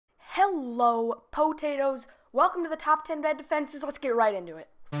Hello, potatoes. Welcome to the top 10 bed defenses. Let's get right into it.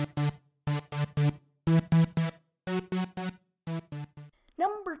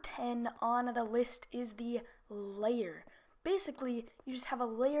 Number 10 on the list is the layer. Basically, you just have a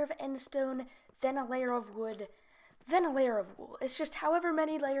layer of end stone, then a layer of wood, then a layer of wool. It's just however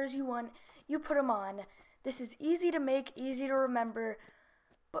many layers you want, you put them on. This is easy to make, easy to remember,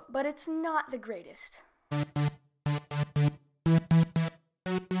 but it's not the greatest.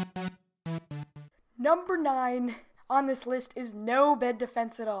 Number 9 on this list is no bed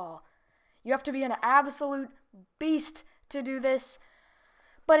defense at all. You have to be an absolute beast to do this,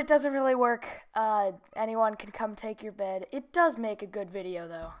 but it doesn't really work. Anyone can come take your bed. It does make a good video,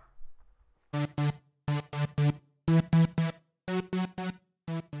 though.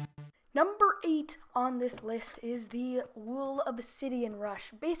 Number 8 on this list is the wool obsidian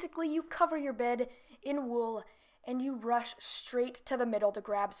rush. Basically, you cover your bed in wool and you rush straight to the middle to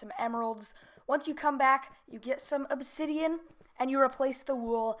grab some emeralds. Once you come back, you get some obsidian and you replace the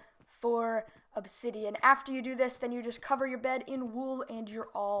wool for obsidian. After you do this, then you just cover your bed in wool and you're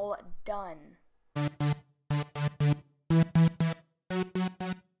all done.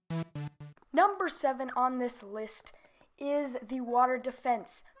 Number 7 on this list is the water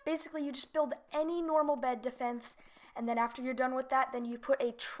defense. Basically, you just build any normal bed defense, and then after you're done with that, then you put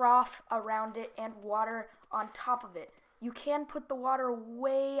a trough around it and water on top of it. You can put the water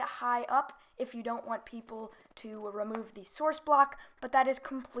way high up if you don't want people to remove the source block, but that is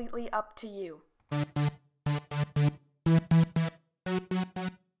completely up to you.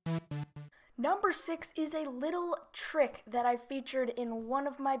 Number 6 is a little trick that I featured in one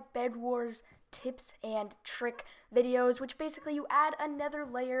of my Bed Wars tips and trick videos, which basically you add another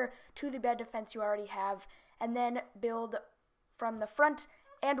layer to the bed defense you already have, and then build from the front.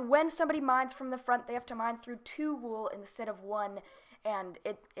 And when somebody mines from the front, they have to mine through 2 wool instead of 1, and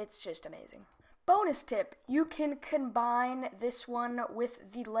it's just amazing. Bonus tip, you can combine this one with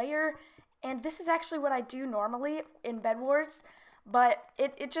the layer, and this is actually what I do normally in Bed Wars, but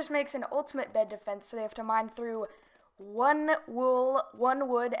it just makes an ultimate bed defense, so they have to mine through 1 wool, 1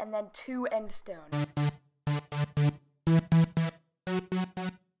 wood, and then 2 end stone.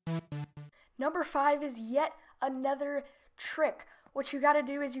 Number 5 is yet another trick. What you gotta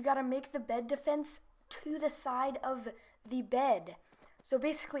do is you gotta make the bed defense to the side of the bed. So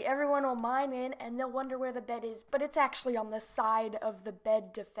basically everyone will mine in and they'll wonder where the bed is, but it's actually on the side of the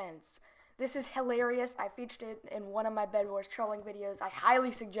bed defense. This is hilarious. I featured it in one of my Bed Wars trolling videos. I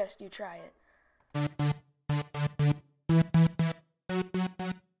highly suggest you try it.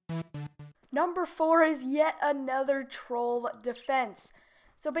 Number 4 is yet another troll defense.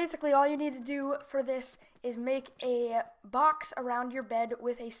 So basically all you need to do for this is make a box around your bed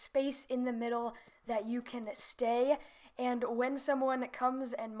with a space in the middle that you can stay, and when someone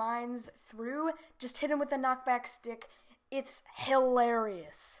comes and mines through, just hit them with a knockback stick. It's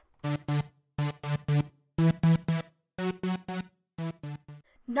hilarious.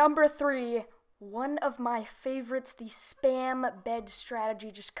 Number 3, one of my favorites, the spam bed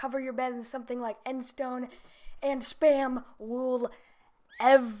strategy. Just cover your bed in something like end stone and spam wool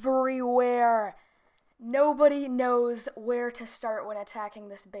everywhere. Nobody knows where to start when attacking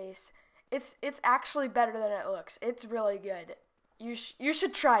this base. It's actually better than it looks. It's really good. You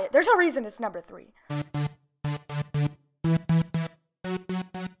should try it. There's no reason it's number 3.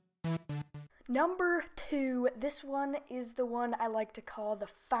 Number 2, this one is the one I like to call the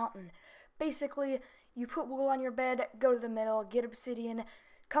fountain. Basically, you put wool on your bed, go to the middle, get obsidian,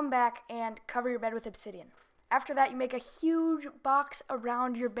 come back and cover your bed with obsidian. After that, you make a huge box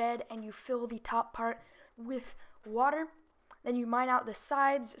around your bed and you fill the top part with water. Then you mine out the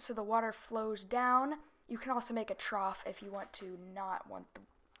sides so the water flows down. You can also make a trough if you want to not want the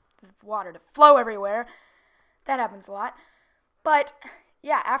water to flow everywhere. That happens a lot. But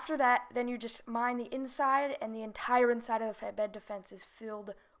yeah, after that, then you just mine the inside, and the entire inside of the bed defense is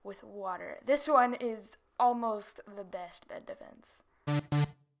filled with water. This one is almost the best bed defense.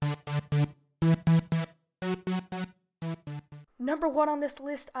 Number 1 on this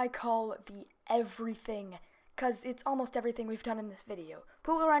list I call the everything, because it's almost everything we've done in this video.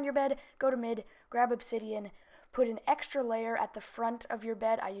 Put wool around your bed, go to mid, grab obsidian, put an extra layer at the front of your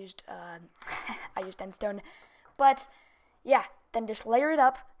bed. I used end stone, but yeah, then just layer it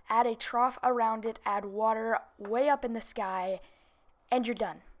up, add a trough around it, add water way up in the sky, and you're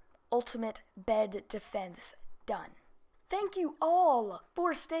done. Ultimate bed defense done. Thank you all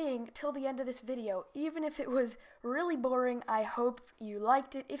for staying till the end of this video. Even if it was really boring, I hope you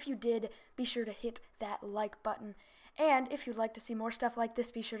liked it. If you did, be sure to hit that like button. And if you'd like to see more stuff like this,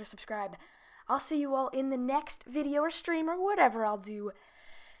 be sure to subscribe. I'll see you all in the next video or stream or whatever I'll do.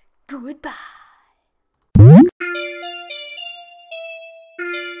 Goodbye.